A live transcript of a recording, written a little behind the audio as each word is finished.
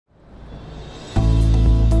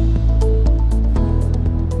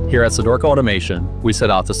Here at Sydorko Automation, we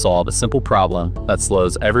set out to solve a simple problem that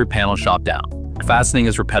slows every panel shop down. Fastening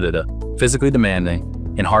is repetitive, physically demanding,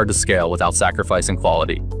 and hard to scale without sacrificing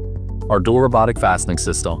quality. Our Dual Robotic Fastening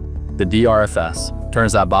System, the DRFS,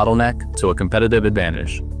 turns that bottleneck to a competitive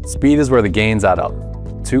advantage. Speed is where the gains add up.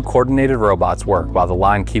 2 coordinated robots work while the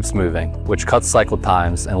line keeps moving, which cuts cycle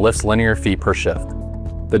times and lifts linear feet per shift.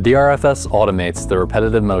 The DRFS automates the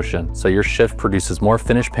repetitive motion, so your shift produces more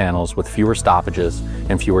finished panels with fewer stoppages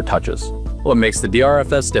and fewer touches. What makes the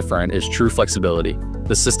DRFS different is true flexibility.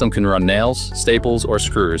 The system can run nails, staples, or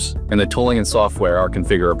screws, and the tooling and software are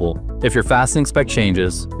configurable. If your fastening spec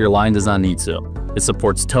changes, your line does not need to. It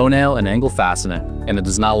supports toenail and angle fastening, and it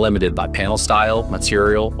is not limited by panel style,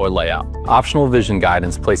 material, or layout. Optional vision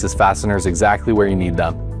guidance places fasteners exactly where you need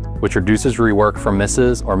them, which reduces rework from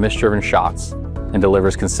misses or misdriven shots, and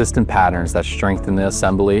delivers consistent patterns that strengthen the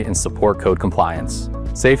assembly and support code compliance.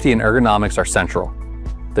 Safety and ergonomics are central.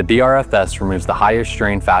 The DRFS removes the highest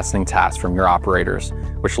strain fastening tasks from your operators,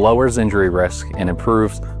 which lowers injury risk and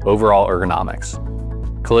improves overall ergonomics.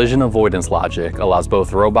 Collision avoidance logic allows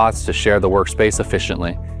both robots to share the workspace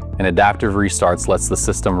efficiently, and adaptive restarts lets the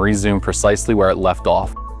system resume precisely where it left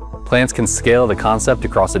off. Plants can scale the concept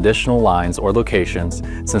across additional lines or locations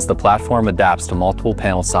since the platform adapts to multiple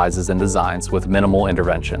panel sizes and designs with minimal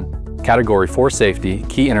intervention. Category 4 safety,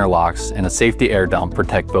 key interlocks, and a safety air dump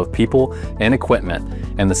protect both people and equipment,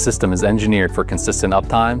 and the system is engineered for consistent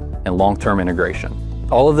uptime and long-term integration.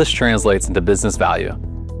 All of this translates into business value.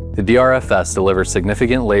 The DRFS delivers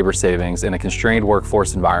significant labor savings in a constrained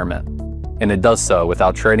workforce environment, and it does so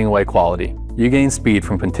without trading away quality. You gain speed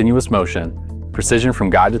from continuous motion, precision from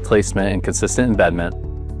guided placement and consistent embedment,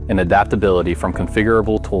 and adaptability from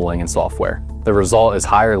configurable tooling and software. The result is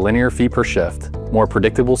higher linear feet per shift, more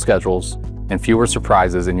predictable schedules, and fewer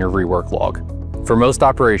surprises in your rework log. For most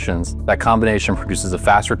operations, that combination produces a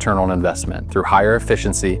fast return on investment through higher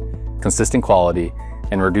efficiency, consistent quality,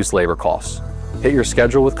 and reduced labor costs. Hit your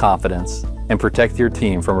schedule with confidence and protect your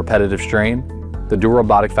team from repetitive strain. The Dual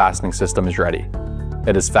Robotic Fastening System is ready.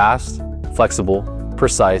 It is fast, flexible,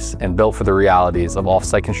 precise, and built for the realities of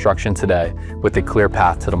off-site construction today with a clear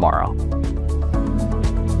path to tomorrow.